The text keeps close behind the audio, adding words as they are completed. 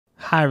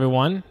Hi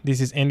everyone, this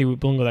is Andy with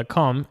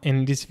Blungo.com, and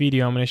in this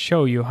video I'm going to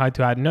show you how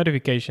to add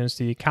notifications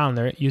to your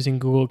calendar using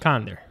Google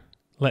Calendar.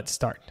 Let's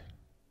start.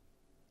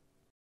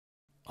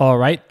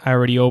 Alright, I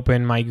already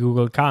opened my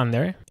Google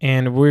Calendar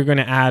and we're going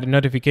to add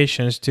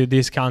notifications to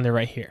this calendar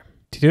right here.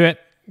 To do it,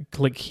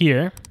 click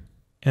here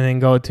and then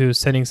go to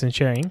Settings and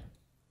Sharing.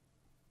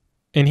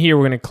 And here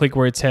we're going to click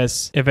where it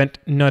says Event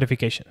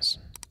Notifications.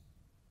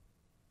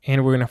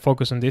 And we're going to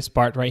focus on this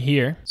part right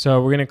here.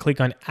 So we're going to click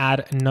on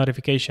Add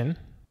Notification.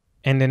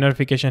 And the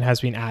notification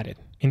has been added.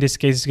 In this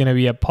case, it's going to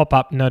be a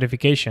pop-up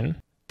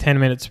notification 10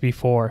 minutes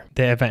before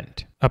the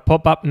event. A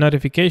pop-up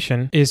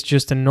notification is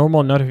just a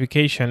normal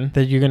notification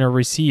that you're going to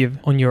receive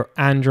on your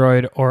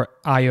Android or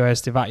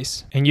iOS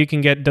device. And you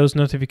can get those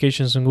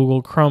notifications on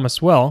Google Chrome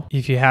as well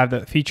if you have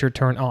that feature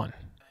turned on.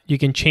 You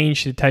can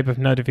change the type of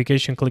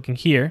notification clicking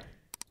here.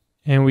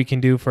 And we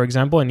can do, for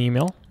example, an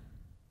email.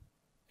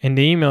 And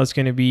the email is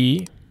going to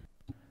be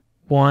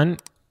 1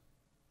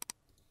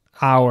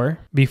 hour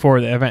before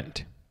the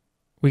event.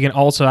 We can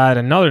also add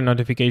another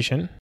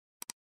notification.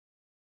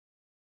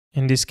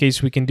 In this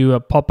case, we can do a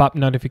pop-up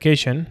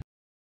notification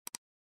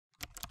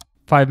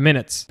 5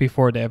 minutes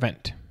before the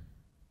event.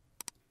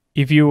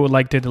 If you would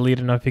like to delete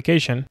a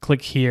notification,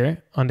 click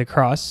here on the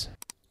cross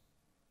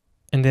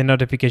and the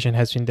notification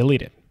has been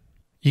deleted.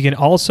 You can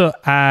also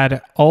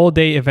add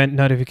all-day event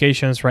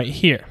notifications right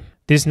here.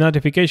 These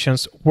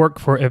notifications work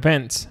for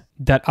events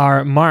that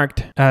are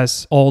marked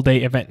as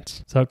all-day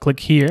events. So click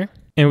here.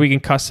 And we can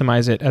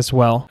customize it as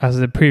well as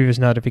the previous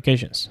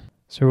notifications.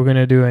 So we're going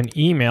to do an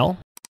email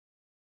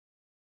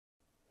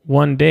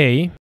 1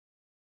 day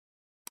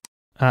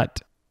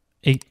at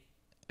 8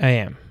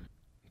 a.m.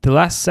 The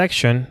last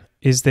section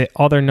is the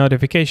other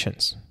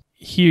notifications.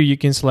 Here you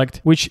can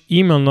select which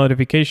email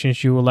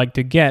notifications you would like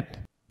to get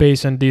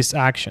based on these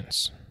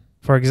actions.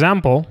 For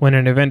example, when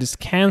an event is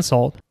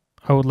canceled,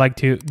 I would like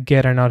to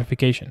get a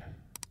notification.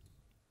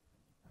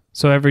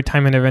 So every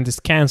time an event is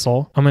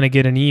canceled, I'm going to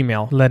get an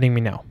email letting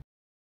me know.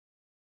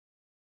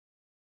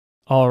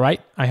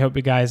 Alright, I hope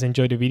you guys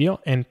enjoyed the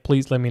video and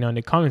please let me know in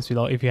the comments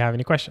below if you have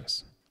any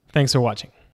questions. Thanks for watching.